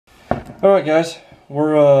Alright guys,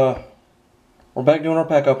 we're back doing our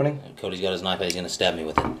pack opening. Cody's got his knife out, he's gonna stab me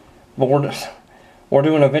with it. But we're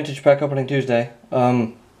doing a vintage pack opening Tuesday.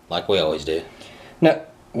 Like we always do. Now,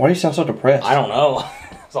 why do you sound so depressed? I don't know.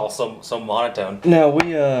 It's all so monotone. Now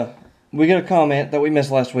we got a comment that we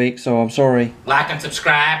missed last week, so I'm sorry. Like and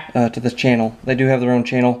subscribe to this channel. They do have their own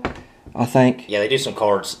channel, I think. Yeah, they do some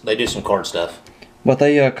cards. They do some card stuff. But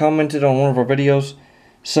they commented on one of our videos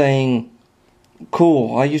saying,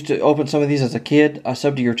 "Cool, I used to open some of these as a kid. I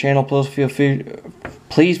subbed to your channel.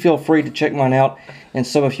 Please feel free to check mine out and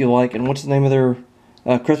sub if you like." And what's the name of their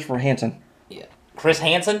Christopher Hansen? Yeah, Chris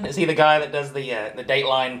Hansen, is he the guy that does the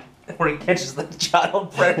Dateline where he catches the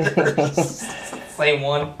child predators? Same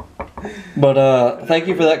one. But thank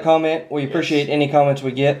you for that comment. We appreciate any comments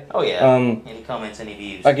we get. Oh yeah. Any comments, any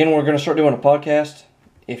views. Again, we're going to start doing a podcast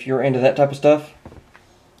if you're into that type of stuff.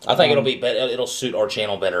 I think it'll be better. It'll suit our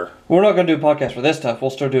channel better. We're not going to do a podcast for this stuff. We'll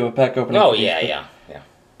still do a pack opening. Oh yeah.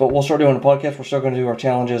 But we'll start doing a podcast. We're still going to do our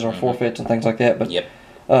challenges, our forfeits, and things like that. But yep.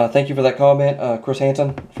 Thank you for that comment, Chris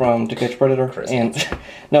Hansen from To Catch Predator.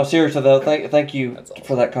 No, seriously though, thank you awesome.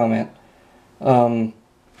 For that comment. And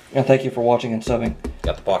thank you for watching and subbing.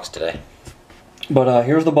 Got the box today. But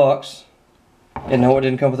here's the box. And no, it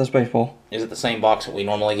didn't come with this baseball. Is it the same box that we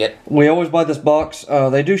normally get? We always buy this box.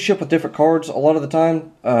 They do ship with different cards a lot of the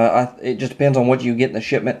time. It just depends on what you get in the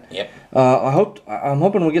shipment. Yep. I'm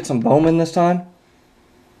hoping we get some Bowman this time.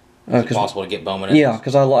 Is it possible to get Bowman in? Yeah,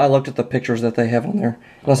 because I looked at the pictures that they have on there.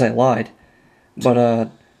 Unless I lied. But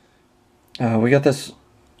we got this.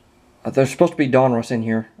 There's supposed to be Donruss in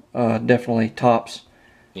here. Definitely tops.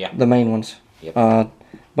 Yeah. The main ones. Yep.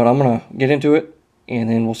 But I'm going to get into it, and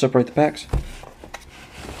then we'll separate the packs.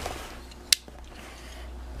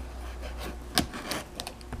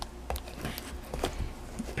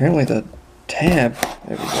 Apparently the tab.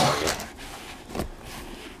 There we go.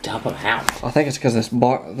 Dump them how? I think it's because this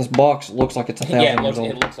box looks like it's 1,000 years old.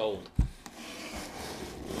 Yeah, it looks old.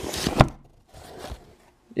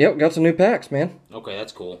 Yep, got some new packs, man. Okay,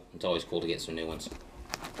 that's cool. It's always cool to get some new ones.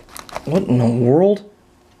 What in the world?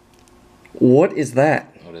 What is that?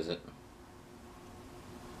 What is it?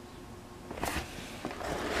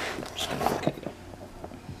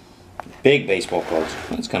 Big baseball cards.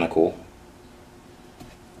 That's kind of cool.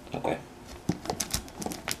 Okay.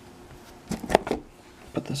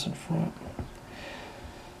 Put this in front.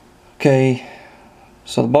 Okay,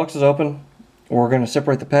 so the box is open. We're going to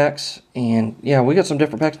separate the packs. And yeah, we got some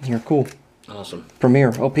different packs in here. Cool. Awesome.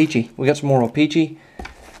 Premier. Oh, Peachy. We got some more Peachy.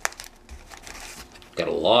 Got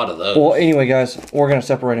a lot of those. Well, anyway, guys, we're going to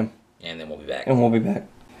separate them. And then we'll be back.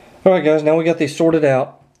 Alright, guys, now we got these sorted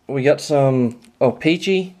out. We got some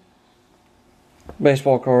Peachy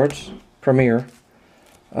baseball cards. Premier.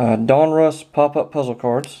 Donruss pop-up puzzle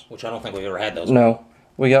cards. Which I don't think we've ever had those. No.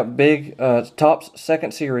 We got big Topps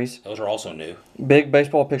second series. Those are also new. Big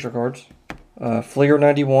baseball picture cards. Fleer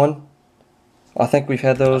 91. I think we've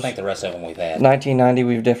had those. I think the rest of them we've had. 1990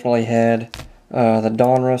 we've definitely had. The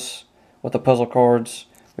Donruss with the puzzle cards.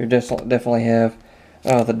 We definitely have.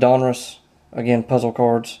 The Donruss, again, puzzle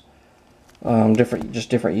cards.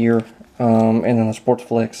 Different year. And then the Sports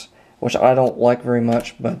Flicks, which I don't like very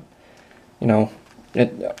much, but, you know,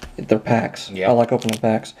 they're packs. Yeah. I like opening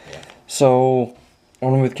packs. Yeah. So, I'm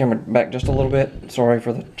going to move the camera back just a little bit. Sorry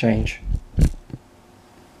for the change.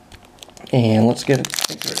 And let's get it.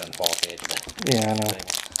 Make sure it doesn't fall off the edge of that. Yeah, I know.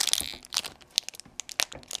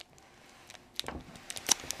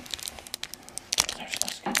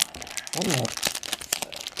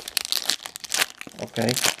 Okay.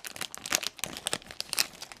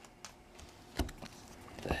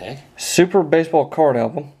 The heck? Super Baseball Card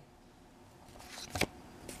Album.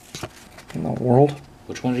 In the world.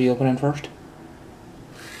 Which one did you open in first?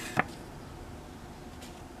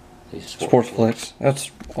 These Sports Flicks. That's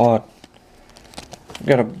odd.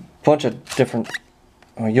 Got a bunch of different.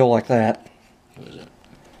 Oh, you'll like that. What is it?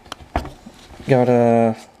 Got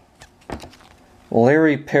a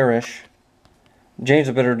Larry Parrish. James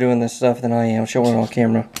is better doing this stuff than I am, showing it on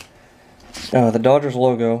camera. The Dodgers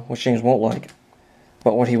logo, which James won't like.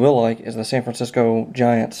 But what he will like is the San Francisco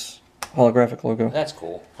Giants holographic logo. That's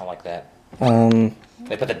cool. I like that.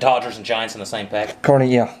 They put the Dodgers and Giants in the same pack.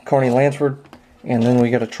 Carney Lansford. And then we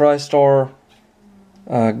got a TriStar,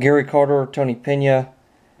 Gary Carter, Tony Pena,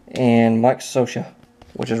 and Mike Scioscia,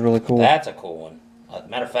 which is really cool. That's a cool one.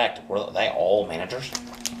 Matter of fact, were they all managers?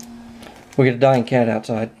 We get a dying cat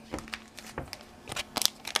outside.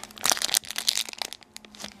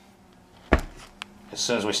 As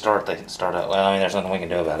soon as we start, they start out. Well, I mean, there's nothing we can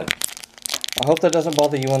do about it. I hope that doesn't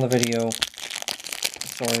bother you on the video.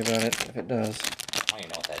 Sorry about it if it does. I don't even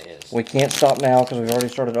know what that is. We can't stop now because we've already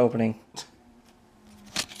started opening.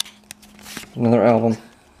 Another album.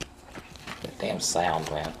 That damn sound,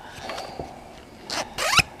 man.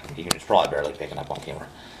 It's probably barely picking up on camera.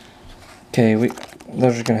 Okay,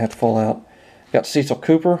 those are gonna have to fall out. Got Cecil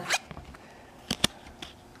Cooper.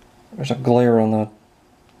 There's a glare on the.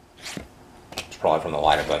 It's probably from the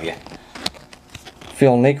light above you.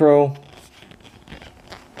 Phil Necro.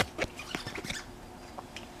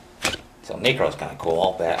 So Necro's kind of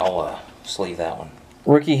cool. I'll sleeve that one.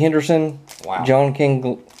 Ricky Henderson. Wow. John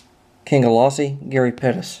Kingalossi. Gary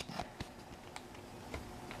Pettis.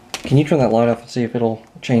 Can you turn that light off and see if it'll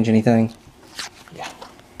change anything? Yeah.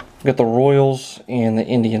 Got the Royals and the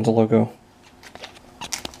Indians logo.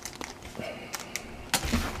 I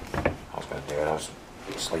was going to do it. I was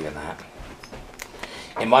sleeving that.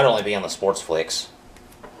 It might only be on the Sports Flicks.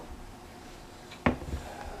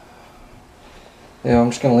 Yeah,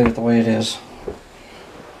 I'm just gonna leave it the way it is.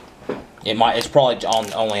 It's probably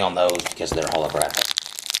only on those because they're holographic.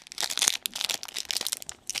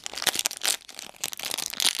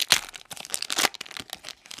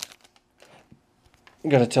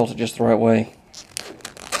 You gotta tilt it just the right way.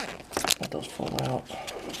 Let those fall out.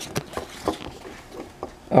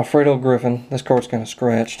 Alfredo Griffin. This card's kind of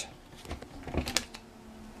scratched.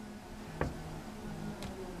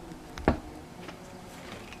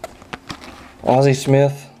 Ozzie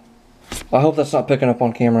Smith. I hope that's not picking up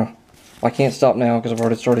on camera. I can't stop now because I've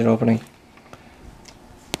already started opening.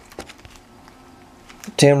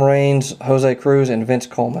 Tim Raines, Jose Cruz, and Vince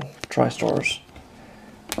Coleman. Tri-Stars.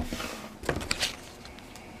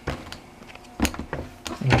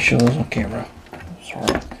 Let me show those on camera.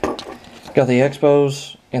 Sorry. Got the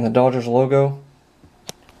Expos and the Dodgers logo.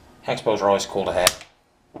 Expos are always cool to have.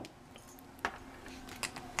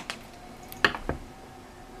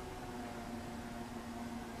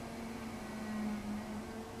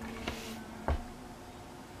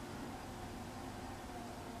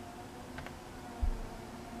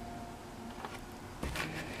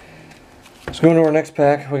 Let's go into our next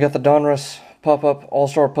pack. We got the Donruss pop-up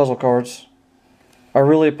All-Star puzzle cards. I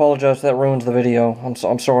really apologize if that ruins the video.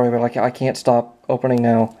 I'm sorry, but I can't stop opening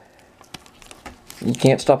now. You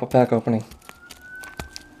can't stop a pack opening.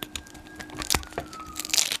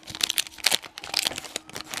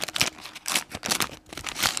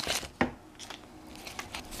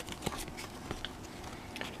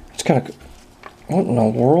 It's kind of... What in the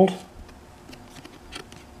world?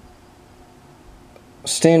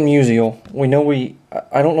 Stan Musial. We know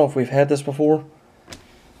I don't know if we've had this before.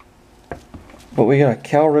 But we got a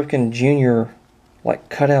Cal Ripken Jr. like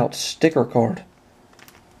cutout sticker card.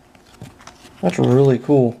 That's really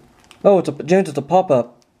cool. Oh, it's a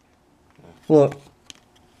pop-up. Look.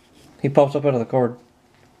 He pops up out of the card.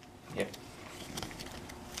 Yep.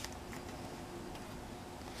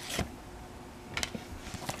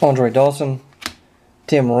 Andre Dawson.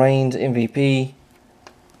 Tim Raines, MVP.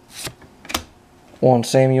 Juan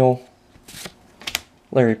Samuel.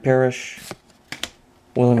 Larry Parrish.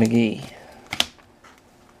 Willie McGee.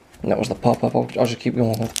 And that was the pop-up. I'll just keep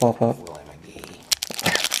going with the pop-up. Willie McGee.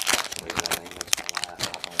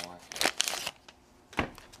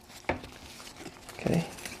 Okay.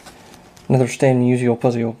 Another Stan Musial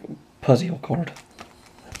puzzle card.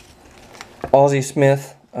 Ozzie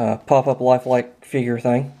Smith, pop-up lifelike figure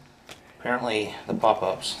thing. Apparently, the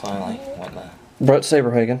pop-ups finally went the... Brett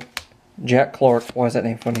Saberhagen. Jack Clark. Why is that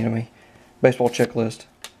name funny to me? Baseball checklist.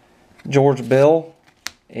 George Bell.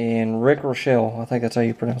 And Rick Rochelle, I think that's how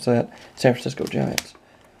you pronounce that. San Francisco Giants.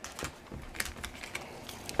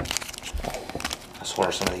 I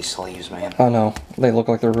swear some of these sleeves, man. I know. They look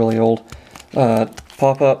like they're really old.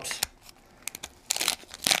 Pop-ups.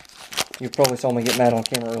 You probably saw me get mad on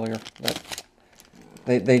camera earlier. But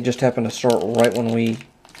they just happened to start right when we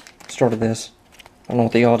started this. I don't know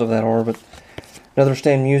what the odds of that are, but another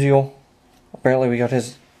Stan Musial. Apparently we got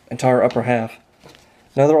his entire upper half.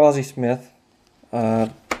 Another Ozzie Smith.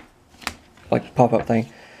 Like pop-up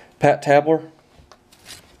thing. Pat Tabler.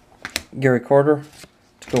 Gary Carter.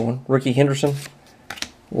 It's a good one. Ricky Henderson.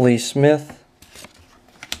 Lee Smith.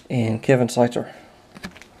 And Kevin Seitzer.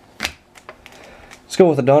 Let's go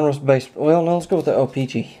with the Donruss base. Well, no, let's go with the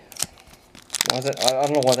Peachy. Why is that? I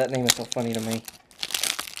don't know why that name is so funny to me.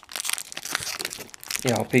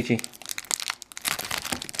 Yeah, Peachy.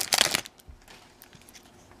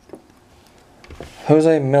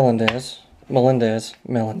 Jose Melendez.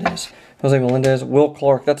 Jose Melendez. Will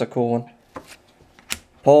Clark, that's a cool one.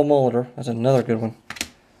 Paul Molitor, that's another good one.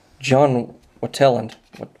 John Wetteland.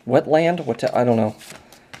 Wetland? I don't know.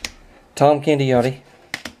 Tom Candiotti.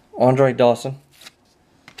 Andre Dawson.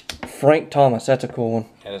 Frank Thomas, that's a cool one.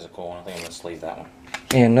 That is a cool one. I think I'm going to sleeve that one.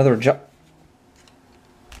 And another Is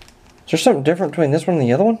there something different between this one and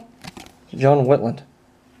the other one? John Whitland.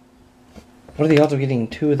 What are the odds of getting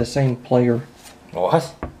 2 of the same player?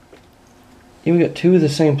 What? You got 2 of the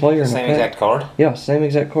same player in Same the pack. exact card? Yeah, same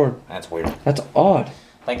exact card. That's weird. That's odd.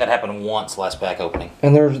 I think that happened once last pack opening.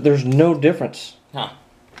 And there's no difference. Huh.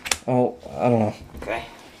 Oh, I don't know. Okay.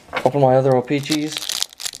 Open my other O-Pee-Chees.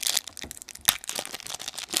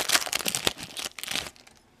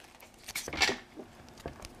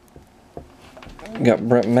 Got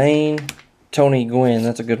Brent Maine, Tony Gwynn,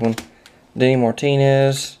 that's a good one. Denny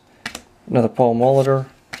Martinez, another Paul Molitor,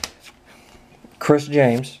 Chris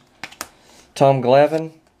James, Tom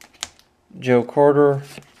Glavine, Joe Carter,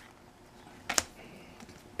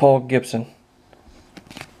 Paul Gibson.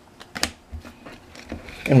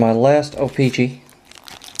 And my last O-Pee-Chee.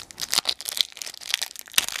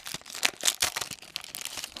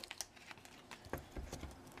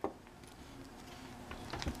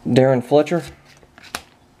 Darren Fletcher,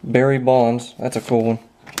 Barry Bonds, that's a cool one.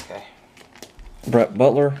 Okay. Brett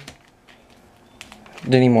Butler,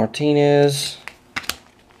 Denny Martinez,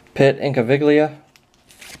 Pitt Incaviglia,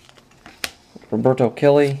 Roberto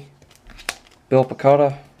Kelly, Bill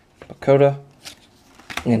Pacoda,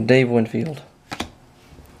 and Dave Winfield.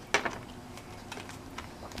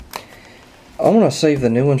 I'm going to save the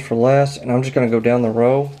new ones for last, and I'm just going to go down the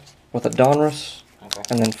row with a Donruss, Okay.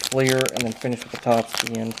 and then Fleer, and then finish with the tops at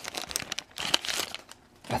the end.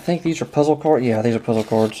 I think these are puzzle cards. Yeah, these are puzzle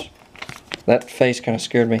cards. That face kind of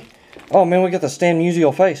scared me. Oh man, we got the Stan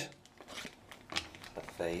Musial face. The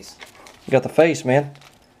face. You got the face, man.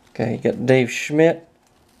 Okay, you got Dave Schmidt,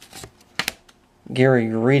 Gary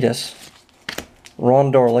Reedus,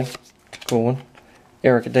 Ron Darley, cool one.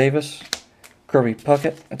 Eric Davis, Kirby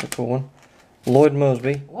Puckett, that's a cool one. Lloyd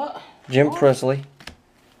Mosby, What? Jim What? Presley,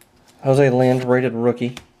 Jose Lind, rated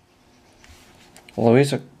rookie.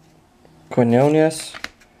 Luisa Quinones,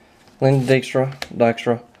 Lynn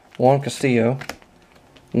Dykstra, Juan Castillo,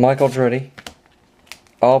 Michael Dreddy,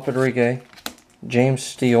 Al Padrique, James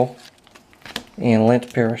Steele, and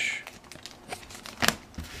Lent Parrish.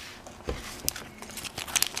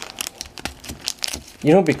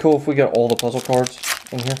 You know, it'd be cool if we got all the puzzle cards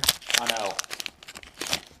in here. I know.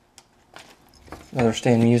 Another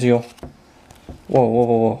Stan Musial. Whoa, whoa,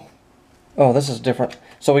 whoa, whoa. Oh, this is different.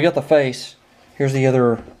 So we got the face. Here's the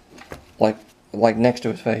other, like next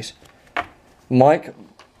to his face. Mike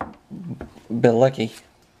Bilecki.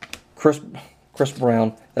 Chris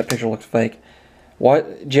Brown. That picture looks fake. Why,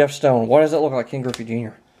 Jeff Stone. Why does that look like Ken Griffey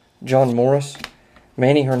Jr.? John Morris.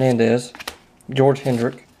 Manny Hernandez. George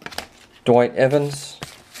Hendrick. Dwight Evans.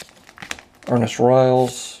 Ernest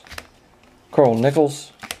Riles. Carl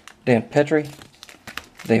Nichols. Dan Petrie.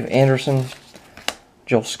 Dave Anderson.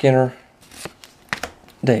 Joel Skinner.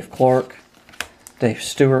 Dave Clark. Dave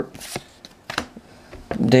Stewart.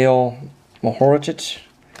 Dale Mohorichich.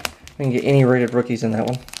 We can get any rated rookies in that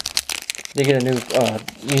one. They get a new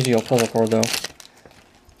Musial puzzle card though.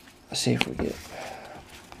 Let's see if we get.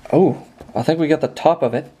 Oh, I think we got the top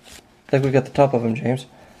of it. I think we got the top of him, James.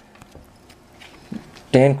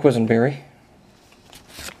 Dan Quisenberry.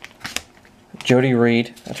 Jody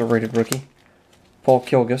Reed. That's a rated rookie. Paul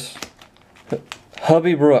Kilgus.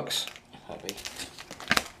 Hubby Brooks. Hubby.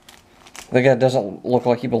 The guy doesn't look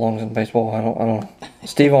like he belongs in baseball. I don't know.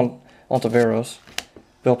 Steve Ontiveros,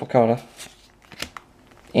 Bill Pacoda,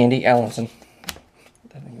 Andy Allenson.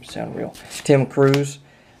 That doesn't even sound real. Tim Cruz,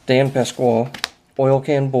 Dan Pasquale, Oil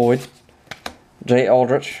Can Boyd, Jay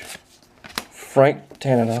Aldrich, Frank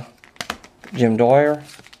Tanana, Jim Dwyer,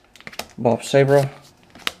 Bob Sabra,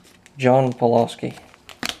 John Pulowski.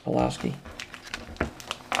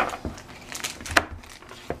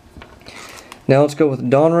 Now let's go with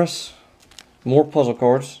Donruss. More puzzle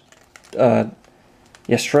cards.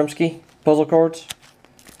 Yastrzemski puzzle cards.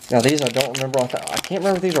 Now these I don't remember. I can't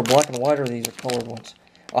remember if these are black and white or these are colored ones.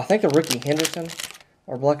 I think the Ricky Henderson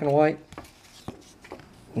are black and white.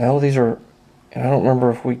 No, these are, and I don't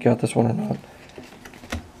remember if we got this one or not.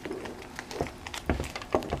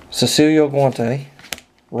 Cecilio Guante,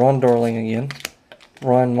 Ron Darling again,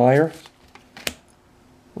 Ryan Meyer,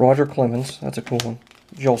 Roger Clemens, that's a cool one,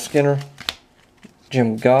 Joel Skinner,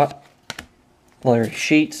 Jim Gott, Larry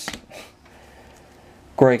Sheets,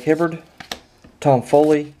 Greg Hibbard, Tom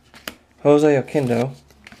Foley, Jose Oquendo,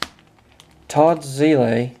 Todd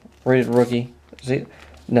Zele, rated rookie.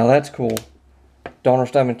 Now that's cool.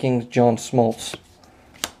 Donruss Diamond Kings, John Smoltz.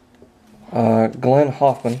 Glenn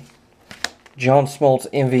Hoffman, John Smoltz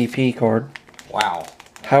MVP card. Wow.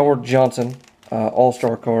 Howard Johnson,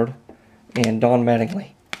 All-Star card. And Don Mattingly,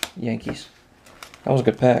 Yankees. That was a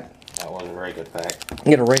good pack. That was a very good pack.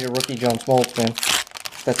 Get a rated rookie, John Smoltz, man.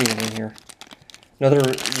 That's even in here. Another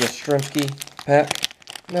Yastrzemski pack.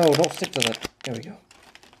 No, don't stick to that. There we go.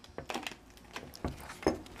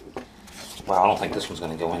 Wow, I don't think this one's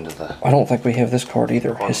going to go into the... I don't think we have this card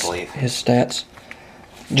either. Card sleeve. His stats.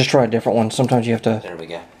 Just try a different one. Sometimes you have to... There we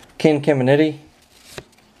go. Ken Caminiti.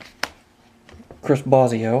 Chris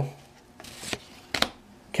Bosio.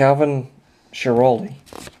 Calvin Schiraldi.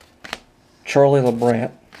 Charlie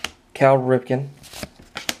LeBrant. Cal Ripken.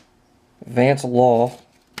 Vance Law.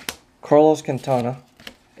 Carlos Quintana.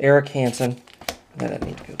 Eric Hansen. That doesn't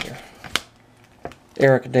need to go there.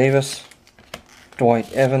 Eric Davis.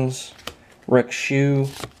 Dwight Evans. Rick Shue.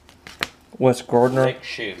 Wes Gardner. Rick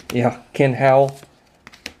Shue. Yeah. Ken Howell.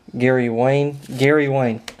 Gary Wayne. Gary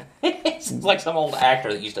Wayne. It's like some old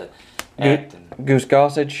actor that used to act. Goose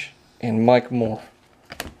Gossage. And Mike Moore.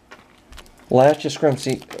 Last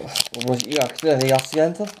Yastrzemski. Was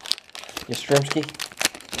Yastrzemski?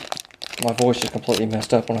 My voice is completely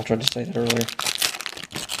messed up when I tried to say that earlier.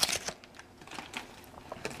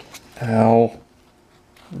 Ow.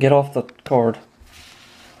 Get off the card.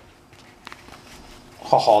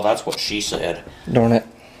 Oh, that's what she said. Darn it.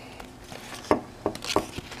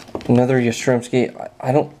 Another Yastrzemski.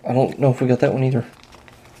 I don't know if we got that one either.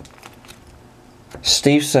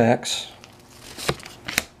 Steve Sachs.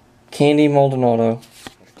 Candy Maldonado.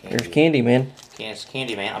 There's Candy Man. It's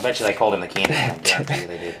Candy Man. I bet you they called him the Candy Man. Yeah,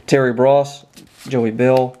 they did. Terry Bross. Joey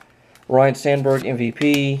Bill. Ryan Sandberg,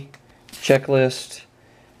 MVP. Checklist.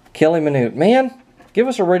 Kelly Minute. Man, give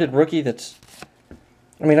us a rated rookie that's...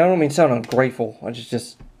 I mean, I don't mean to sound ungrateful. I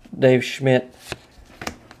just Dave Schmidt.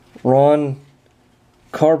 Ron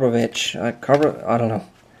Karbovich. I don't know.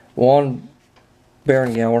 Juan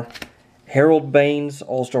Berengower. Harold Baines,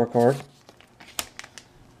 All-Star card.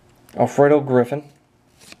 Alfredo Griffin.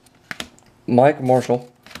 Mike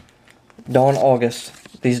Marshall. Don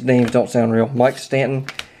August. These names don't sound real. Mike Stanton.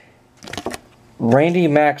 Randy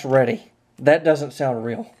Max Reddy. That doesn't sound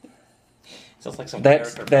real. Sounds like some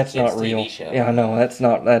That's not TV real. show. Yeah, I know. That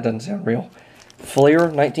doesn't sound real. Fleer,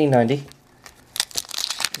 1990.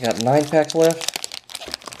 Got 9 packs left.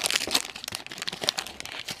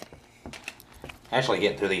 Actually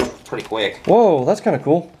getting through these pretty quick. Whoa, that's kind of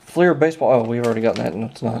cool. Fleer baseball. Oh, we've already gotten that. No,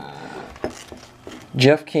 it's not.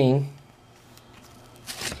 Jeff King.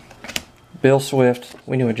 Bill Swift.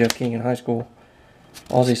 We knew a Jeff King in high school.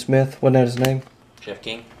 Ozzie Smith. Wasn't that his name? Jeff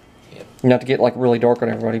King? Yep. Not to get like really dark on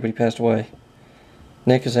everybody, but he passed away.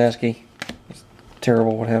 Nick Kazaski. It's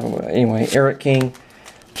terrible what happened. But anyway, Eric King.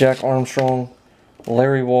 Jack Armstrong.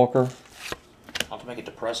 Larry Walker. Not to make it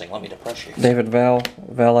depressing, let me depress you. David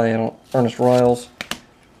Valet, Ernest Riles,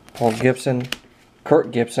 Paul Gibson,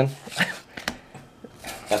 Kurt Gibson,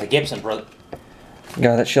 Got the Gibson brother.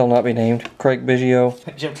 guy that shall not be named, Craig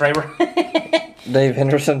Biggio, Jim Traber. Dave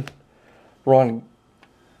Henderson, Ron,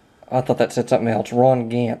 I thought that said something else, Ron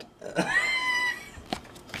Gant. I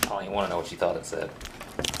don't even want to know what you thought it said.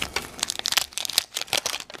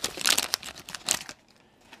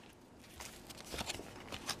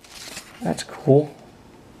 That's cool.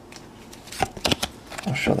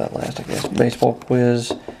 I'll show that last, I guess. Baseball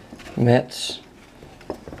quiz, Mets.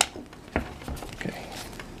 Okay.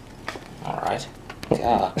 All right.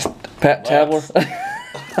 God. Pat Tabler.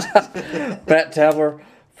 Pat Tabler.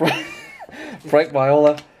 Frank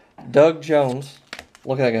Viola. Doug Jones.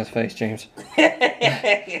 Look at that guy's face, James.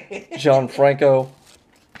 John Franco.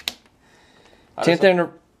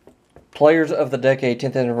 10th Players of the Decade,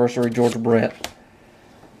 10th anniversary, George Brett.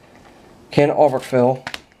 Ken Oberkfell.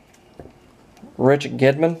 Rich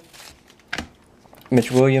Gedman. Mitch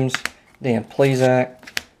Williams. Dan Plesac.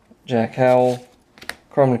 Jack Howell.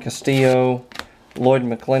 Carmen Castillo. Lloyd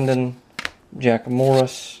McClendon. Jack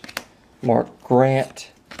Morris. Mark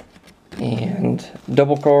Grant. And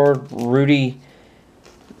double card, Rudy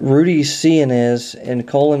Cianez and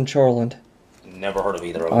Colin Charland. Never heard of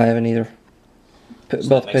either of them. I haven't either. So Both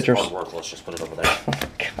that makes pitchers. it hard work. Let's just put it over there. Oh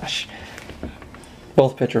gosh.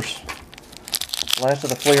 Both pitchers. Last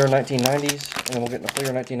of the Fleer 1990s, and then we'll get into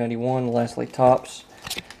Fleer 1991. Lastly, Topps.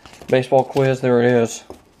 Baseball quiz, there it is.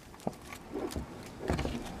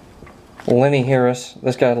 Lenny Harris.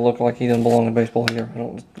 This guy looked like he didn't belong in baseball here.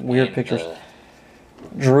 Weird And, pictures.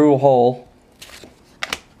 Drew Hall.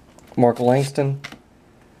 Mark Langston.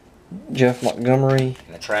 Jeff Montgomery.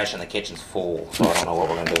 And the trash in the kitchen's full, so I don't know what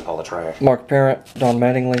we're going to do with all the trash. Mark Parent. Don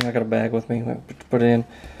Mattingly. I got a bag with me. Put it in.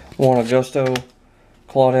 Juan Augusto.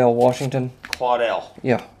 Claudel Washington. Claudel.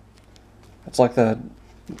 Yeah. It's like the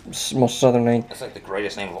most southern name. That's like the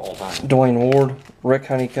greatest name of all time. Dwayne Ward. Rick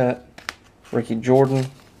Honeycutt. Ricky Jordan.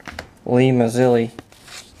 Lee Mazzilli.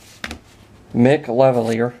 Mick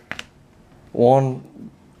Lavalier.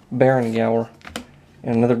 Juan Berengower.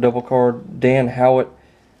 And another double card. Dan Howitt.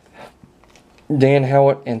 Dan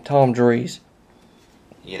Howard and Tom Drees.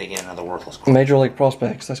 Yet again, another worthless card. Major League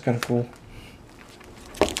Prospects. That's kind of cool.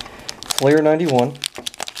 Fleer 91.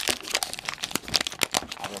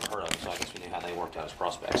 I've never heard of them, so I guess we knew how they worked out as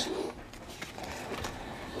prospects.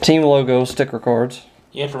 Team logo sticker cards.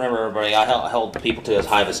 You have to remember, everybody, I held people to as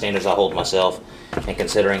high of a standard as I hold myself, and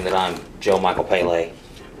considering that I'm Joe Michael Pele.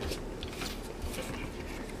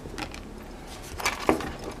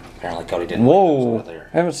 Apparently Cody didn't like those Whoa! over there.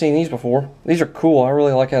 Haven't seen these before. These are cool. I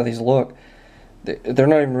really like how these look. They're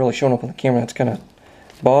not even really showing up on the camera. It's kind of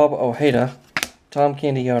Bob Ojeda, Tom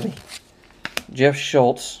Candiotti, Jeff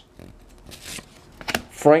Schultz,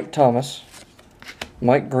 Frank Thomas,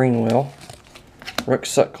 Mike Greenwell, Rick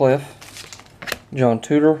Sutcliffe, John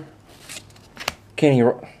Tudor, Kenny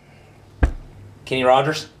Rogers.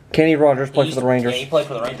 Kenny Rogers played for the Rangers. Yeah, he played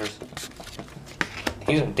for the Rangers.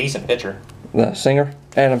 He was a decent pitcher. The singer,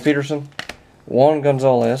 Adam Peterson, Juan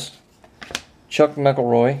Gonzalez, Chuck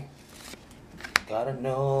McElroy, Gotta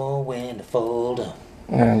know when to fold up.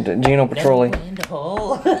 and Gino Petroli, When to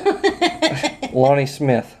hold. Lonnie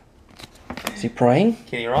Smith. Is he praying?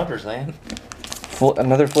 Kenny Rogers, man.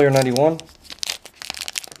 Another Fleer 91?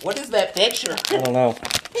 What is that picture? I don't know.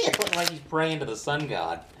 It looks like he's praying to the sun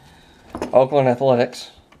god. Oakland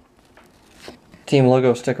Athletics. Team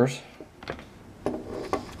logo stickers.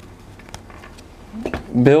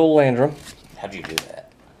 Bill Landrum. How'd you do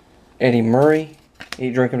that? Eddie Murray.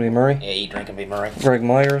 Eat, Drink, and Be Murray. Yeah, eat, drink, and be Murray. Greg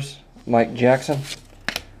Myers. Mike Jackson.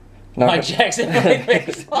 Mike Jackson played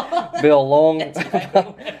baseball. Bill Long. That's right,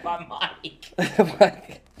 we went by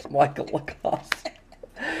Mike. Michael Lacoste.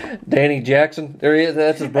 Danny Jackson. There he is.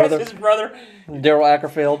 That's his brother. That's his brother. Daryl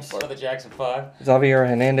Ackerfield. Part of the Jackson 5. Xavier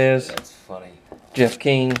Hernandez. That's funny. Jeff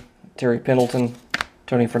King. Terry Pendleton.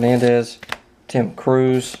 Tony Fernandez. Tim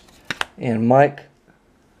Cruz. And Mike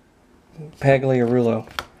Pagliarulo.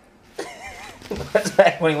 That's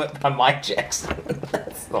back when he went by Mike Jackson.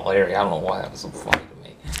 That's hilarious. I don't know why that was so funny to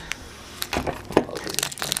me.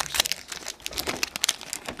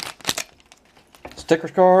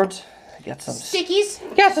 Stickers cards. Got some Stickies.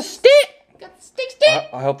 Got some stick. Got the stick.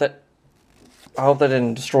 I hope that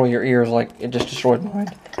didn't destroy your ears like it just destroyed mine.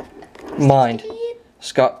 Mine.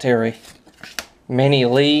 Scott Terry. Manny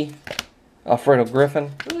Lee. Alfredo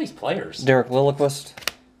Griffin. Who are these players? Derek Lilliquist.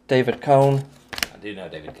 David Cohn. I do know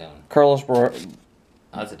David Cohn. Carlos Oh,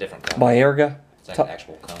 that's a different Cohn. Baerga. It's like an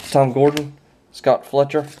actual Cohn. Tom Gordon. Scott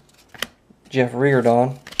Fletcher. Jeff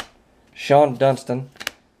Riordan. Sean Dunston.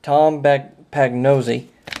 Tom Pagnozzi.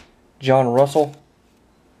 John Russell.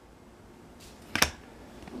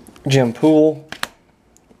 Jim Poole.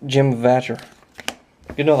 Jim Vatcher.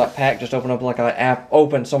 You know that pack just opened up like an app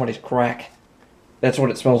opened somebody's crack. That's what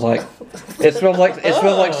it smells like. It smells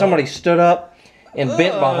like somebody stood up and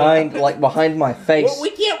bent behind my face. Well, we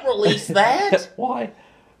can't release that. Why?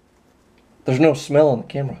 There's no smell on the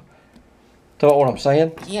camera. Is that what I'm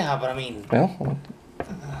saying? Yeah, but I mean... Well,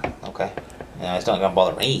 okay. Yeah, it's not going to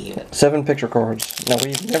bother me. 7 picture cards. Now,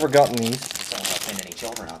 we've never gotten these. Just don't offend any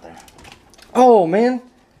children out there. Oh, man.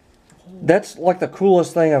 That's like the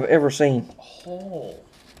coolest thing I've ever seen. Oh.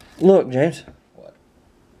 Look, James. What?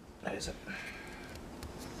 What is it?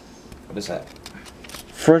 What is that?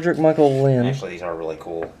 Frederick Michael Lynn. Actually, these are really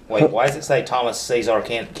cool. Wait, why does it say Thomas Cesar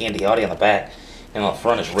Candiotti on the back, and on the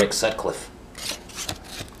front is Rick Sutcliffe?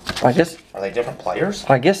 I guess. Are they different players?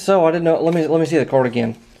 I guess so. I didn't know. Let me see the card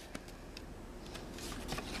again.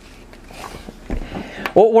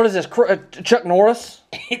 What is this? Chuck Norris?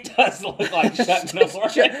 It does look like Chuck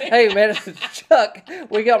Norris. Hey man, it's Chuck.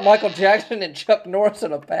 We got Michael Jackson and Chuck Norris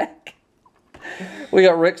in a pack. We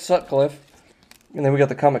got Rick Sutcliffe, and then we got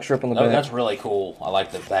the comic strip on the Oh, back. that's really cool. I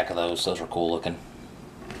like the back of those. Those are cool looking.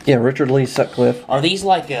 Yeah, Richard Lee Sutcliffe. Are these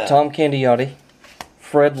like Tom Candiotti,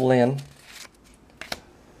 Fred Lynn,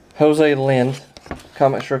 Jose Lynn,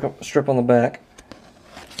 comic strip on the back.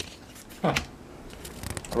 Huh.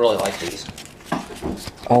 I really like these.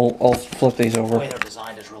 I'll flip these The over. way they're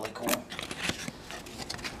designed is really cool.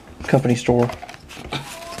 Company store.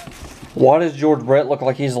 Why does George Brett look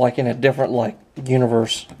like he's like in a different like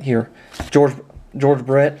universe here? George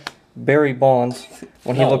Brett, Barry Bonds,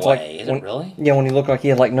 when he No looked way. like Is it really? Yeah, when he looked like he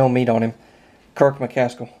had like no meat on him. Kirk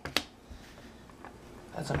McCaskill.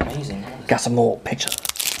 That's amazing. Got some more pictures.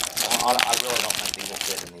 I really don't think these will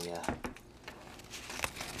fit in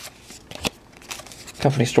the...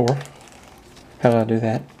 Company store. How did I do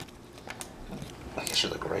that? I guess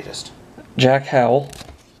you're the greatest. Jack Howell,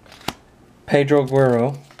 Pedro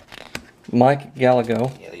Guerrero, Mike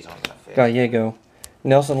Gallego, Yeah, these aren't going to fit. Gallego,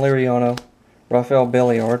 Nelson Liriano, Rafael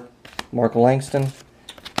Belliard, Mark Langston,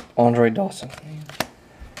 Andre Dawson.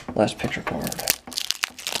 Last picture card.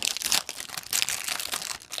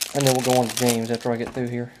 And then we'll go on to James after I get through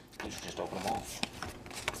here. Just open them all.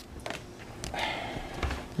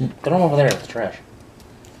 Throw them over there in the trash.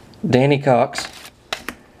 Danny Cox.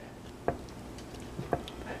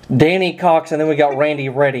 Danny Cox, and then we got Randy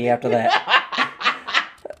Reddy after that.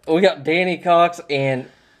 We got Danny Cox and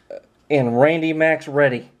Randy Max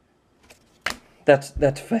Reddy. That's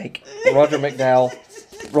fake. Roger McDowell.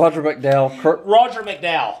 Roger McDowell. Roger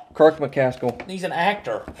McDowell. Kirk McCaskill. He's an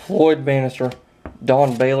actor. Floyd Bannister.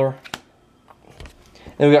 Don Baylor.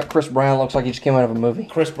 Then we got Chris Brown. Looks like he just came out of a movie.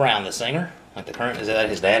 Chris Brown, the singer. Like the current, is that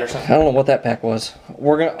his dad or something? I don't know what that pack was. I'm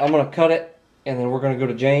gonna cut it, and then we're gonna go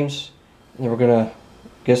to James, and then we're gonna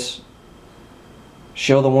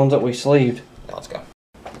show the ones that we sleeved. Yeah, let's go.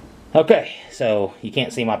 Okay, so you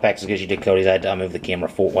can't see my packs as good as you did Cody's. I moved the camera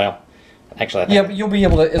forward. Well, actually, I think, Yeah, but you'll be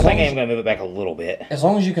able to. I think I am gonna move it back a little bit. As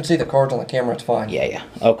long as you can see the cards on the camera, it's fine. Yeah.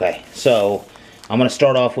 Okay, so I'm gonna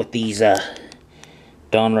start off with these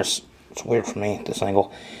Donruss. It's weird for me at this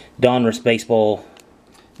angle. Donruss baseball.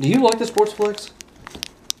 Do you like the Sports Flex?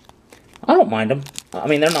 I don't mind them. I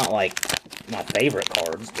mean, they're not like my favorite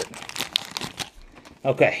cards, but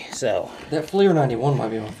okay. So That Fleer 91 might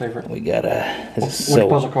be my favorite. we got Which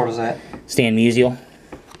puzzle card is that? Stan Musial.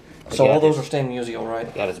 So all those are Stan Musial,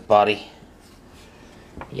 right? Got his body.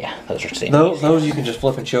 Yeah, those are Stan. Those you can just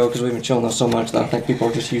flip and show because we've been showing those so much that I think people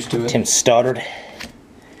are just used to it. Tim Stoddard.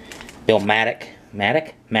 Bill Madlock.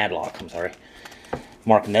 I'm sorry.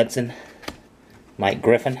 Mark Knudsen. Mike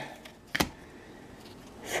Griffin.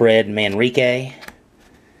 Fred Manrique.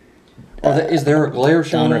 Is there a glare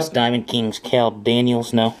showing Donruss up? Diamond Kings Cal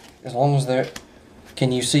Daniels. No. As long as they're...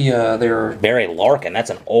 Can you see their... Barry Larkin.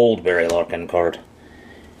 That's an old Barry Larkin card.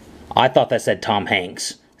 I thought that said Tom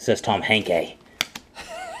Hanks. It says Tom Hanke.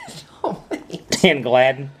 Dan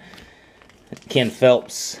Gladden. Ken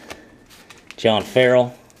Phelps. John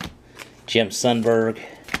Farrell. Jim Sundberg.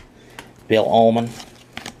 Bill Ullman.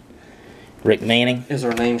 Rick Manning. Is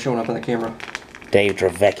their name showing up in the camera? Dave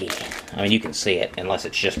Dravecki. I mean, you can see it unless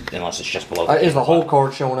it's just below. Is the whole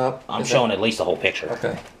card showing up? I'm showing at least the whole picture.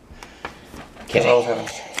 Okay. Because I was having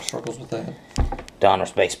struggles with that.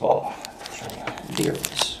 Donruss baseball.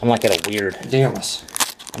 Dearness. I'm like at a weird. Dearness.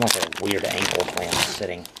 I'm like at a weird angle when I'm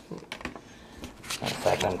sitting. In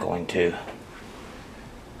fact, I'm going to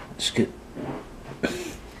scoot.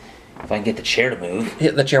 If I can get the chair to move.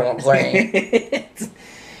 Hit the chair won't play.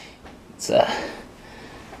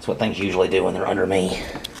 It's what things usually do when they're under me.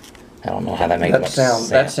 I don't know how that makes sense.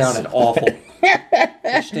 That sounded awful.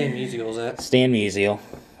 Stan Musial, is that? Stan Musial.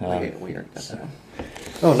 Weird.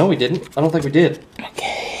 Oh, no, we didn't. I don't think we did.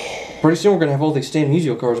 Okay. Pretty soon we're going to have all these Stan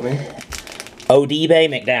Musial cards, man. Odibe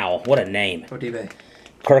McDowell. What a name. Odibe.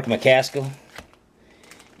 Kirk McCaskill.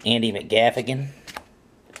 Andy McGaffigan.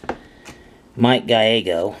 Mike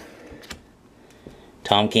Gallego.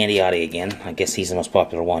 Tom Candiotti again. I guess he's the most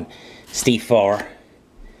popular one. Steve Farr.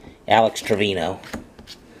 Alex Trevino.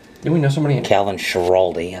 Do we know somebody in Calvin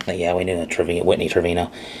Schiraldi. I think, yeah, we knew Whitney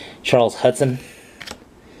Trevino. Charles Hudson.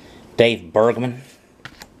 Dave Bergman.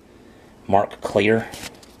 Mark Clear.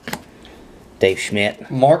 Dave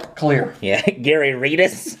Schmidt. Mark Clear. Yeah, Gary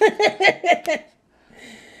Reedus.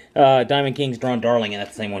 Diamond Kings Ron Darling, and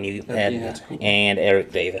that's the same one you had. Yeah, cool. And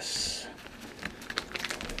Eric Davis.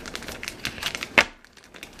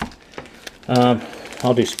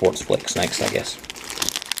 I'll do Sports Flicks next, I guess.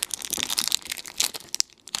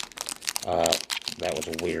 That was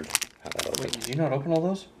weird how that opened. Wait, did you not open all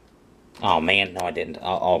those? Oh man, no I didn't.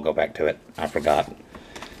 I'll go back to it. I forgot.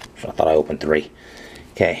 I thought I opened 3.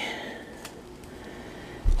 Okay.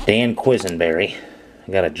 Dan Quisenberry.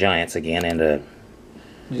 I got a Giants again and a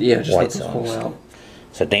just White let those pull Sox. out.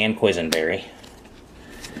 So Dan Quisenberry.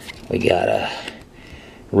 We got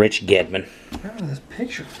Rich Gedman. Remember this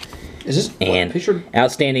picture? Is this And picture?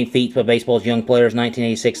 outstanding feats by baseball's young players,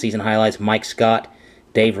 1986 season highlights, Mike Scott,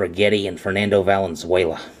 Dave Righetti, and Fernando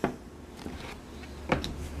Valenzuela.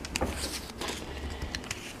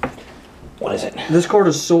 What is it? This card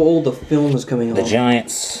is so old the film is coming The off.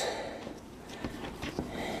 Giants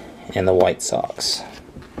and the White Sox.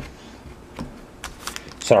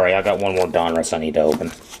 Sorry, I got one more Donruss I need to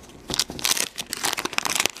open.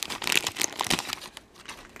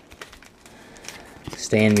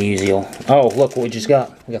 Stan Musial. Oh, look what we just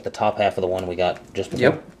got. We got the top half of the one we got just before.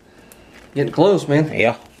 Yep. Getting close, man.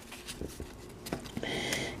 Yeah.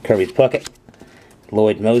 Kirby Puckett.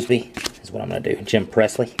 Lloyd Mosby is what I'm going to do. Jim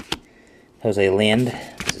Presley. Jose Lind.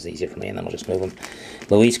 This is easier for me, and then I'll just move them.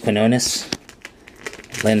 Luis Quinones.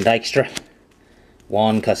 Lynn Dykstra.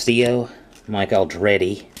 Juan Castillo. Mike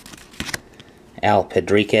Aldretti. Al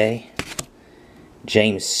Pedrique.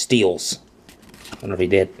 James Steels. I wonder if he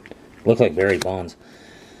did. Looked like Barry Bonds.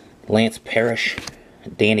 Lance Parrish,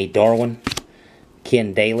 Danny Darwin,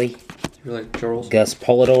 Ken Daly, You like Charles? Gus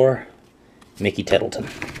Polidor, Mickey Tettleton.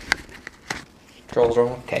 Charles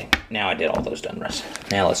Darwin? Okay, now I did all those Donruss.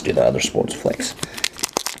 Now let's do the other sports flicks.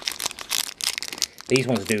 These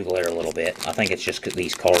ones do glare a little bit. I think it's just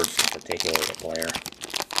these cards in particular that glare.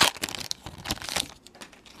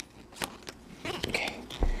 Okay.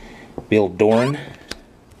 Bill Doran.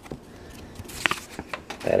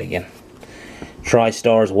 That again.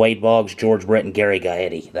 TriStars, Wade Boggs, George Brett, and Gary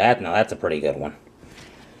Gaetti. Now that's a pretty good one.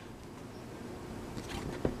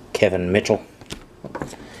 Kevin Mitchell.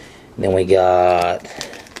 Then we got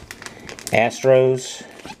Astros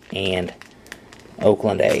and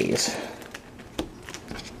Oakland A's.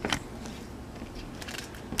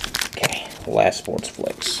 Okay, last sports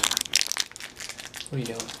flicks. What are you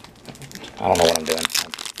doing? I don't know what I'm doing.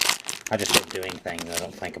 I just keep doing things. I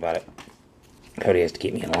don't think about it. Cody has to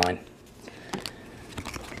keep me in line.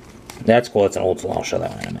 That's cool. It's an old school. I'll show that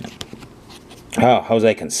one in a minute. Oh,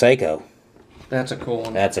 Jose Canseco. That's a cool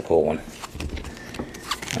one. That's a cool one.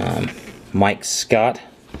 Mike Scott.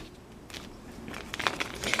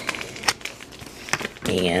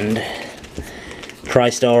 And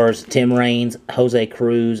TriStars, Tim Raines, Jose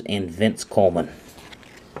Cruz, and Vince Coleman.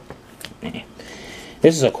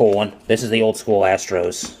 This is a cool one. This is the old school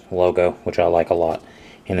Astros logo, which I like a lot.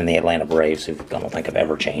 And then the Atlanta Braves, who I don't think have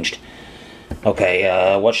ever changed.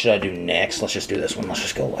 Okay, what should I do next? Let's just do this one. Let's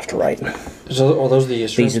just go left to right. Are those the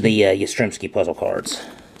Yastrzemski? These are the Yastrzemski puzzle cards.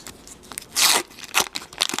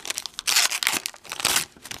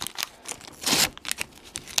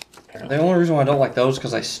 The only reason why I don't like those is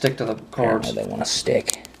because they stick to the cards. Apparently they want to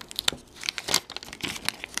stick.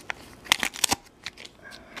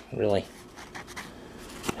 Really?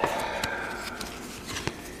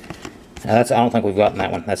 I don't think we've gotten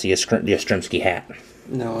that one. That's the Yastrzemski hat.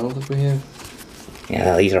 No, I don't think we have.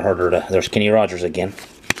 Yeah, these are harder to... There's Kenny Rogers again.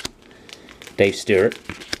 Dave Stewart.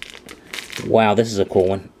 Wow, this is a cool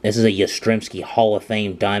one. This is a Yastrzemski Hall of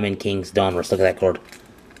Fame Diamond Kings Donruss. Look at that card.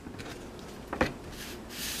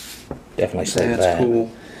 Definitely save that. That's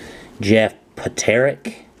cool. Jeff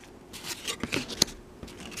Paterick.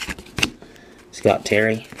 Scott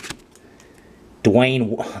Terry.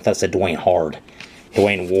 Dwayne... I thought it said Dwayne Hard.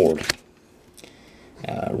 Dwayne Ward.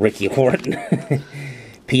 Ricky Horton.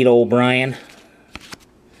 Pete O'Brien.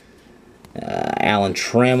 Alan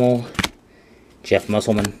Trammell. Jeff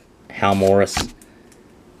Musselman. Hal Morris.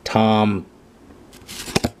 Tom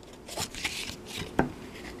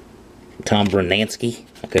Brunansky.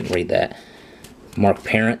 I couldn't read that. Mark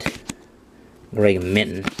Parent. Greg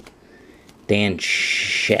Minton. Dan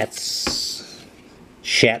Schatzeder.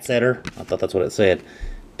 I thought that's what it said.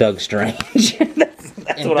 Doug Strange.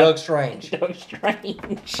 that's and what Doug Strange. Doug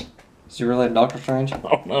Strange. Is he related to Doctor Strange?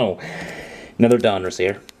 Oh no. Another Donruss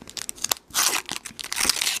here.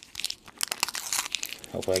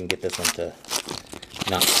 Hopefully I can get this one to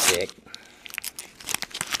not stick.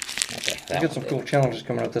 Okay, We got some cool challenges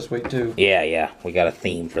coming up this week too. Yeah. We got a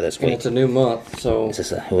theme for this week. And it's a new month, so... Is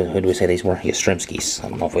this who did we say these were? Yastrzemski's. I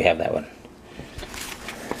don't know if we have that one.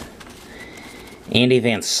 Andy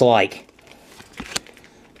Van Slyke.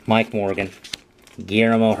 Mike Morgan.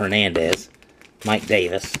 Guillermo Hernandez. Mike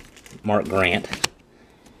Davis. Mark Grant.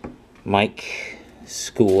 Mike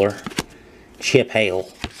Schooler. Chip Hale.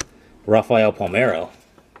 Rafael Palmeiro.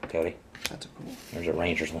 Cody. That's a cool. There's a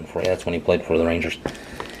Rangers one for you. That's when he played for the Rangers.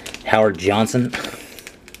 Howard Johnson.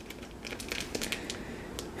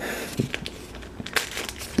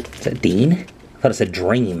 Is that Dean? I thought it said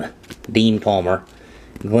Dream. Dean Palmer.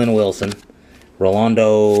 Glenn Wilson. Rolando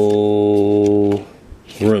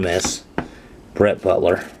Rumes. Brett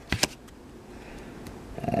Butler.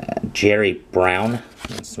 Jerry Brown.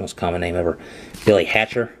 That's the most common name ever. Billy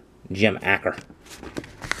Hatcher. Jim Acker.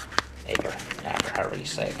 Acker, however you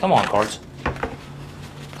say it. Come on, cards.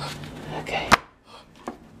 Okay.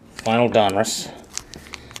 Final Donruss.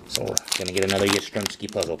 So we're going to get another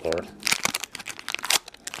Yastrzemski puzzle card.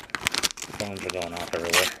 Phones are going off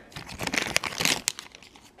everywhere.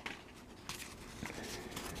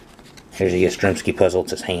 Here's a Yastrzemski puzzle.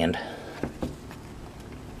 It's his hand.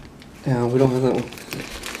 Yeah, we don't have that one.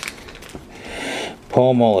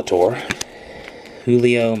 Paul Molitor.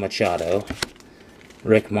 Julio Machado.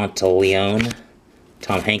 Rick Monteleone.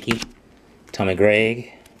 Tom Hankey. Tommy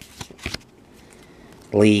Gregg.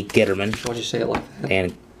 Lee Gitterman. Why'd you say it like that?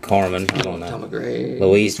 Dan Carmen. I don't know. Tommy Gregg.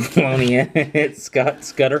 Louise Polonia. Scott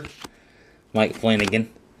Scudder. Mike Flanagan.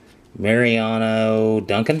 Mariano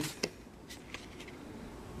Duncan.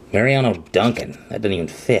 Mariano Duncan. That didn't even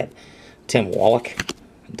fit. Tim Wallach.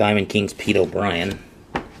 Diamond Kings Pete O'Brien.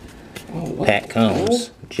 Oh, Pat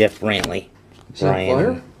Combs. Jeff Brantley. Is he a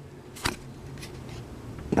player?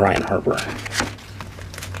 Brian Harper. Or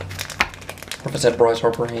if it's that Bryce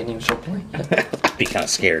Harper, he ain't even still playing yet. Be kind of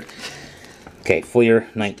scared. Okay, Fleer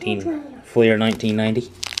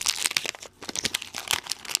 1990.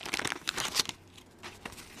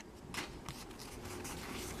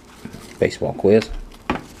 Baseball quiz.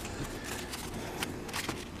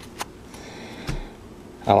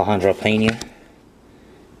 Alejandro Pena,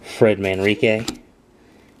 Fred Manrique,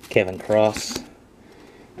 Kevin Cross,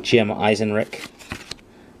 Jim Eisenreich,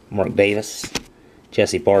 Mark Davis,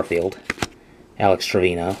 Jesse Barfield, Alex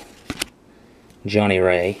Trevino, Johnny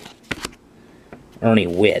Ray, Ernie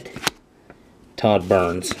Witt, Todd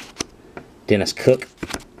Burns, Dennis Cook,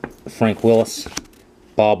 Frank Willis,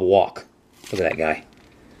 Bob Walk. Look at that guy.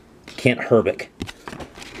 Kent Herbeck.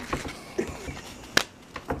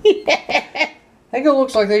 I think it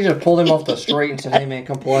looks like they just pulled him off the street and said, hey man,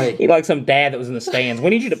 come play. He like some dad that was in the stands. We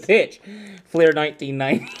need you to pitch. Fleer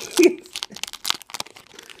 1990.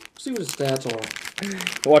 See what his stats are.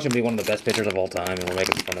 Watch him be one of the best pitchers of all time, and we're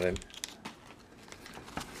making fun of him.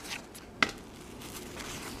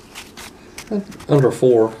 Under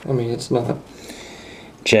 4. I mean, it's not.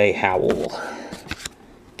 Jay Howell.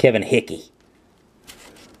 Kevin Hickey.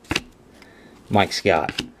 Mike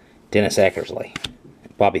Scott. Dennis Eckersley.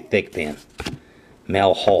 Bobby Thigpen.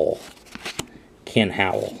 Mel Hall. Ken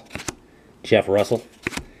Howell. Jeff Russell.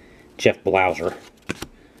 Jeff Blauser.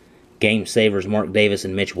 Game Savers Mark Davis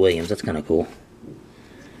and Mitch Williams. That's kind of cool.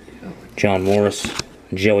 John Morris.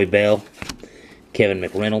 Joey Bell. Kevin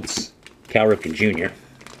McReynolds. Cal Ripken Jr.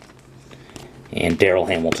 And Darrell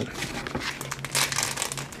Hamilton.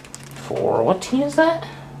 For what team is that?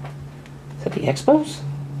 Is that the Expos?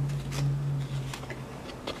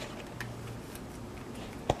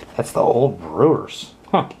 That's the old Brewers.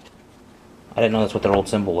 Huh. I didn't know that's what their old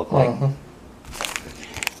symbol looked like.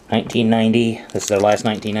 1990. This is their last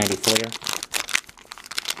 1990 Fleer.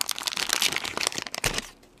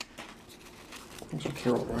 Those are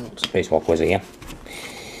Carol Reynolds. Baseball quiz again.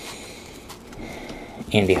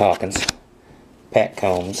 Andy Hawkins. Pat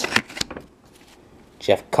Combs.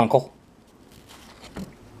 Jeff Kunkel.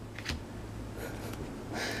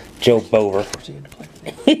 Joe Bover.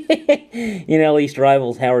 NL East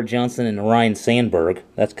rivals Howard Johnson and Ryan Sandberg.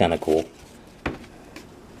 That's kind of cool.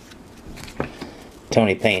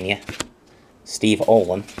 Tony Pena. Steve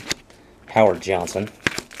Olin. Howard Johnson.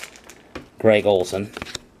 Greg Olson.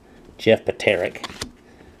 Jeff Paterick.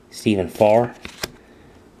 Stephen Farr.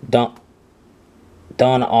 Don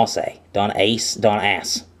Asse. Don Ace. Don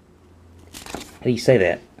Ass. How do you say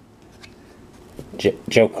that?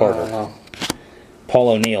 Joe Carter. Paul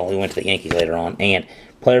O'Neill, who went to the Yankees later on, and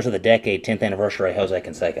Players of the Decade, 10th Anniversary, Jose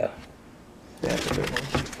Canseco. That's a good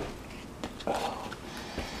one.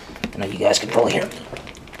 I know you guys can probably hear me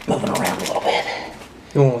moving around a little bit.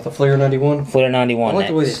 You want with the Fleer 91? Fleer 91 I like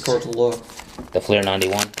next. the way these cards look. The Fleer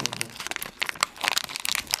 91.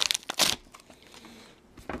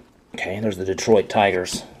 Okay, there's the Detroit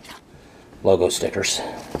Tigers logo stickers.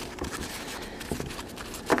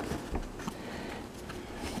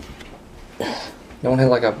 You don't have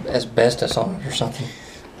like a asbestos on it or something.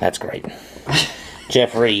 That's great.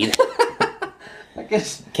 Jeff Reed. I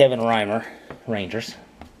guess. Kevin Reimer, Rangers.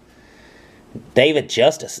 David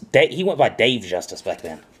Justice. He went by Dave Justice back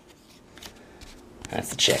then. That's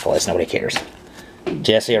the checklist. Nobody cares.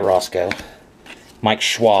 Jesse Orozco. Mike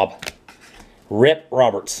Schwab. Rip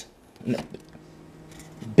Roberts.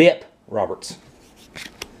 Bip Roberts.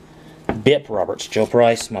 Bip Roberts. Joe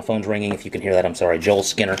Price. My phone's ringing. If you can hear that, I'm sorry. Joel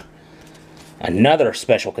Skinner. Another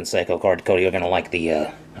special Canseco card. Cody, you're going to like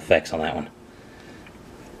the effects on that one.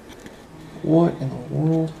 What in the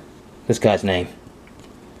world? This guy's name.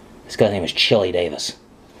 This guy's name is Chili Davis.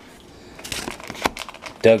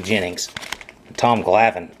 Doug Jennings. Tom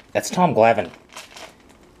Glavine. That's Tom Glavine.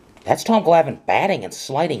 That's Tom Glavine batting and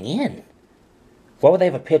sliding in. Why would they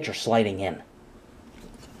have a pitcher sliding in?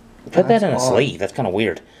 Put that in a sleeve. That's kind of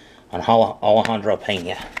weird. On Alejandro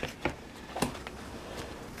Pena.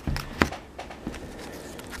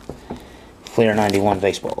 Fleer 91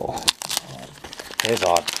 baseball. It is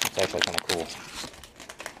odd. It's actually kind of cool.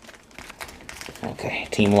 Okay,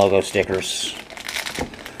 team logo stickers.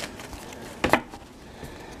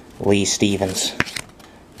 Lee Stevens.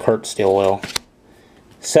 Kurt Stillwell.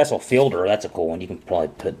 Cecil Fielder, that's a cool one. You can probably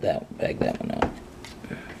bag that one up.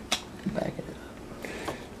 Bag it up.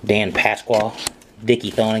 Dan Pasqua.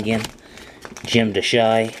 Dickie Thonigan. Jim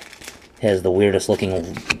Deshae. Has the weirdest looking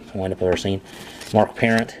windup I've ever seen. Mark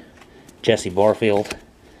Parent. Jesse Barfield,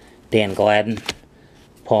 Dan Gladden,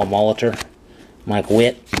 Paul Molitor, Mike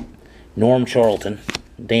Witt, Norm Charlton,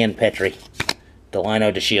 Dan Petrie,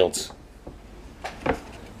 Delino DeShields.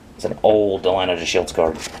 It's an old Delano DeShields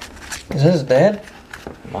card. Is that his dad?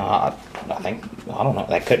 I don't know.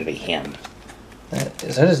 That couldn't be him.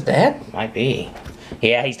 Is that his dad? Might be.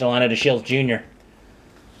 Yeah, he's Delano DeShields Jr.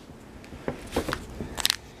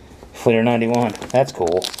 Fleer 91. That's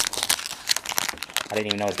cool. I didn't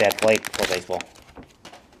even know his dad played for baseball.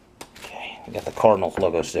 Okay, we got the Cardinals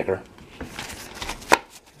logo sticker.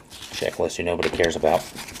 Checklist who nobody cares about.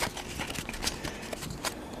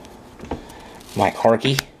 Mike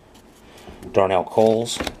Harkey, Darnell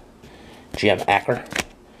Coles, Jim Acker,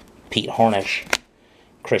 Pete Harnish,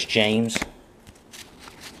 Chris James,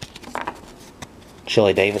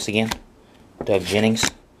 Chili Davis again, Doug Jennings.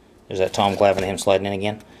 There's that Tom Glavine and him sliding in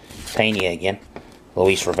again. Pena again,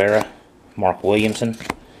 Luis Rivera, Mark Williamson,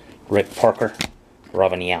 Rick Parker,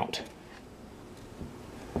 Robin Yount.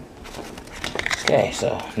 Okay,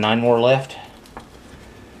 so 9 more left.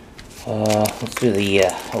 Let's do the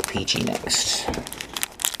O-Pee-Chee next.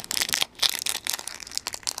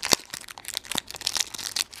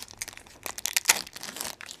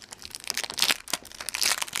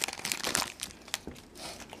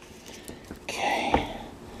 Okay.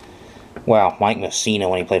 Wow, Mike Mussina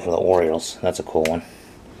when he played for the Orioles. That's a cool one.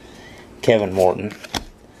 Kevin Morton.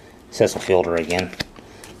 Cecil Fielder again.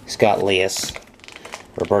 Scott Leas.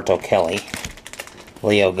 Roberto Kelly.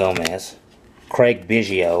 Leo Gomez. Craig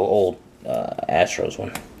Biggio, old Astros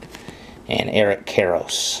one. And Eric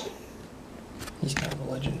Karros. He's kind of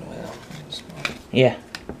a legend. Well, yeah,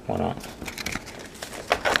 why not?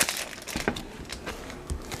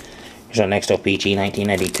 Here's our next O-Pee-Chee,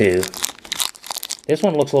 1992. This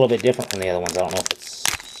one looks a little bit different from the other ones. I don't know if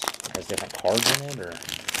it has different cards in it or...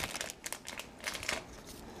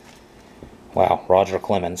 Wow, Roger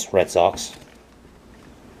Clemens, Red Sox.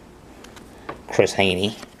 Chris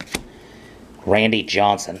Haney. Randy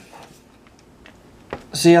Johnson.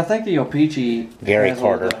 See, I think the O-Pee-Chee... Gary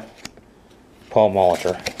Carter. Paul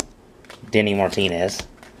Molitor. Denny Martinez.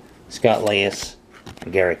 Scott Leas.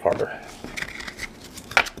 And Gary Carter.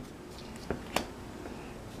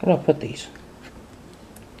 Where do I put these?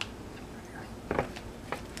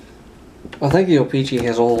 I think the O-Pee-Chee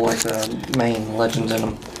has all like the main legends in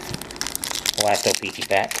them. Last O-Pee-Chee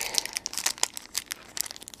pack.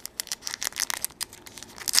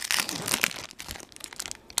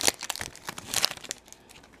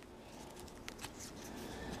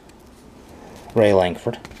 Ray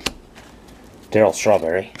Langford. Darryl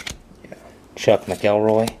Strawberry. Yeah. Chuck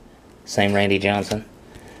McElroy. Same Randy Johnson.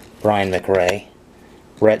 Brian McRae.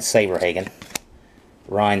 Brett Saberhagen.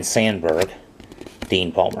 Ryan Sandberg.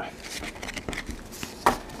 Dean Palmer.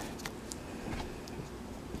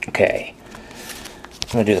 Okay.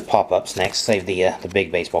 I'm going to do the pop-ups next. Save the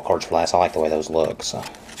big baseball cards for last. I like the way those look. So,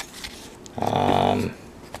 there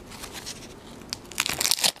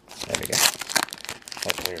we go.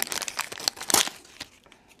 That's weird.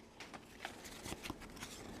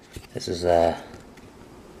 This is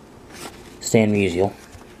Stan Musial.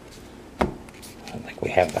 I don't think we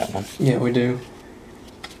have that one. Yeah, we do.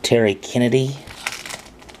 Terry Kennedy.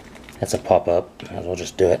 That's a pop-up. Might as well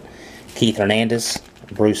just do it. Keith Hernandez.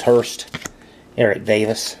 Bruce Hurst. Eric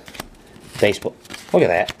Davis. Baseball. Look at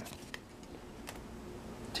that.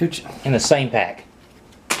 In the same pack.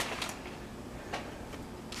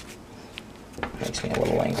 Makes me a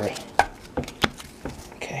little angry.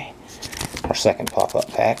 Okay. Our second pop-up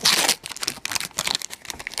pack.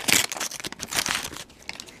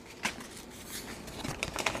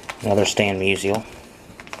 Another Stan Musial.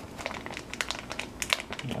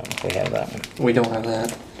 I don't know if we have that one. We don't have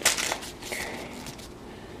that.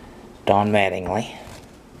 Don Mattingly.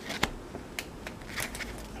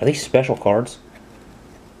 Are these special cards?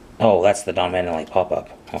 Oh, that's the Don Mattingly pop-up.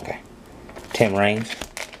 Okay. Tim Raines.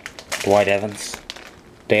 Dwight Evans.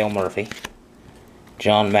 Dale Murphy.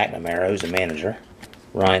 John McNamara, who's the manager.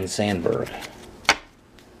 Ryan Sandberg.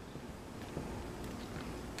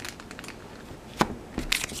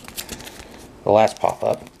 The last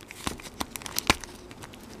pop-up.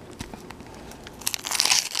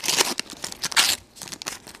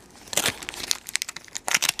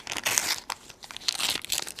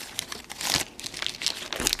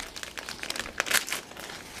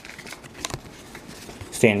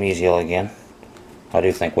 Stan Musial again. I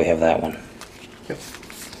do think we have that one. Yep.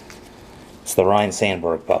 It's the Ryan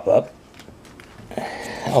Sandberg pop-up.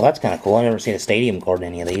 Oh, that's kind of cool. I've never seen a stadium card in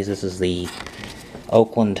any of these. This is the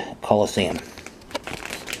Oakland Coliseum.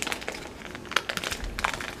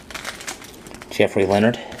 Jeffrey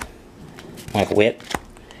Leonard. Mike Witt.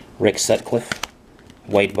 Rick Sutcliffe.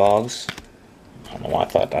 Wade Boggs. I don't know why I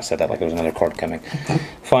thought I said that like there was another card coming.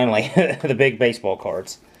 Finally, the big baseball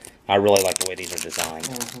cards. I really like the way these are designed.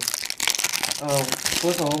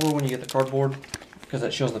 Flip it over when you get the cardboard, because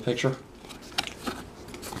that shows the picture.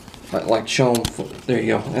 Like show them, there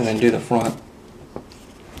you go, and then do the front.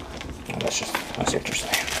 Oh, I see what you're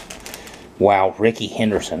saying. Wow, Ricky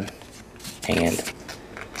Henderson. And,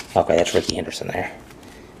 okay, that's Ricky Henderson there.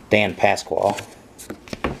 Dan Pasquale.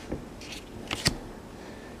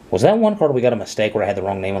 Was that one card we got a mistake where I had the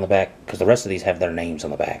wrong name on the back? Because the rest of these have their names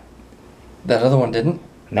on the back. That other one didn't?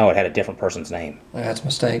 No, it had a different person's name. That's a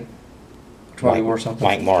mistake. Probably worth something.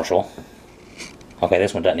 Mike Marshall. Okay,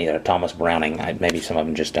 this one doesn't either. Thomas Browning. Maybe some of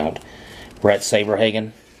them just don't. Brett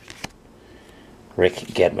Saberhagen. Rick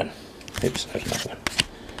Gedman. Oops, there's another one.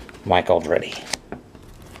 Mike Aldretti.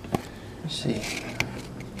 Let's see.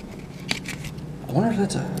 I wonder if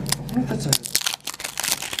that's a...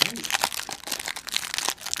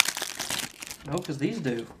 No, because these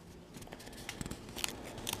do.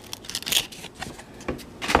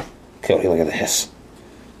 Cody, look at this.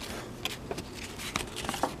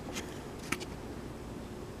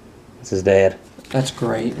 That's his dad. That's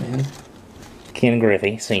great, man. Ken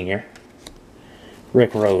Griffey, Sr.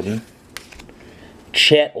 Rick Roden.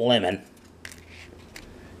 Chet Lemon.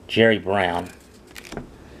 Jerry Brown.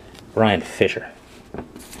 Brian Fisher.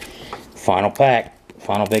 Final pack.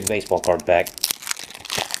 Final big baseball card pack.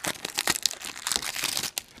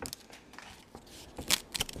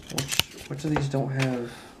 Which of these don't have...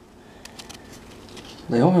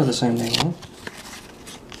 They all have the same name, huh?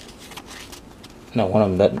 No, one of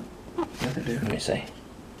them doesn't. Yeah, they do. Let me see.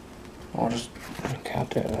 I'll just...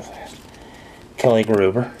 Count that real fast. Kelly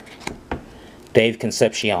Gruber. Dave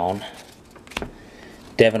Concepcion.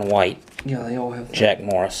 Devin White. Yeah, they all have that. Jack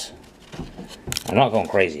Morris. I'm not going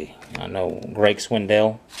crazy. I know Greg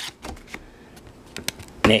Swindell.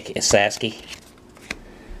 Nick Isaski.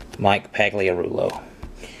 Mike Pagliarulo.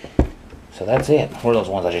 So that's it. What are those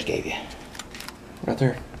ones I just gave you? Right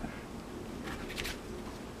there.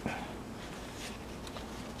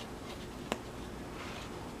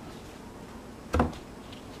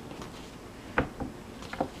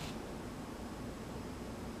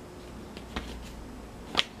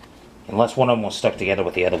 Unless one of them was stuck together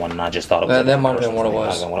with the other one, and I just thought it was... That might have been what it was.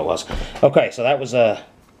 Might have been what it was. Okay, so that was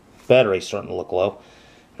battery starting to look low.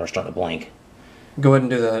 Or starting to blink. Go ahead and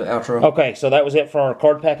do the outro. Okay, so that was it for our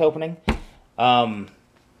card pack opening.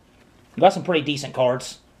 Got some pretty decent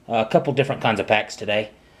cards. A couple different kinds of packs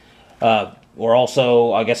today. We're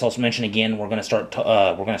also, I guess I'll mention again, we're going to start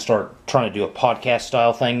trying to do a podcast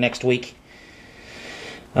style thing next week.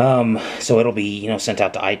 So it'll be, sent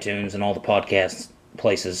out to iTunes and all the podcast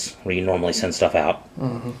places where you normally send stuff out.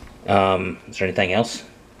 Mm-hmm. Is there anything else?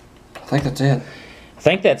 I think that's it. I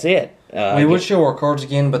think that's it. We would show our cards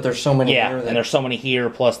again, but there's so many here. And there's so many here,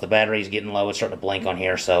 plus the battery's getting low. It's starting to blink on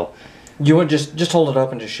here, so... You would just hold it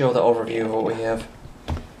up and just show the overview of what we have.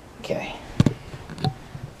 Okay.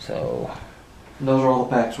 So... Those are all the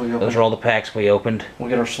packs we opened. Those are all the packs we opened. We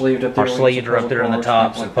got our sleeved up there. Our sleeves are up there in the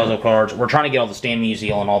top, some puzzle cards. We're trying to get all the Stan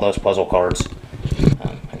Musial and all those puzzle cards.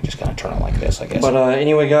 I can just kind of turn it like this, I guess. But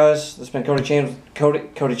anyway, guys, this has been Cody James.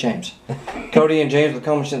 Cody James. Cody and James with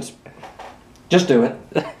Common Sense. Just do it.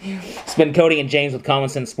 It's been Cody and James with Common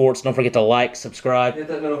Sense Sports. Don't forget to like, subscribe. Hit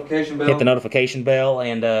that notification bell. Hit the notification bell,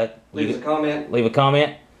 and leave us a comment. Leave a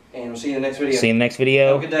comment. And we'll see you in the next video. See you in the next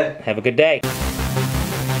video. Have a good day. Have a good day.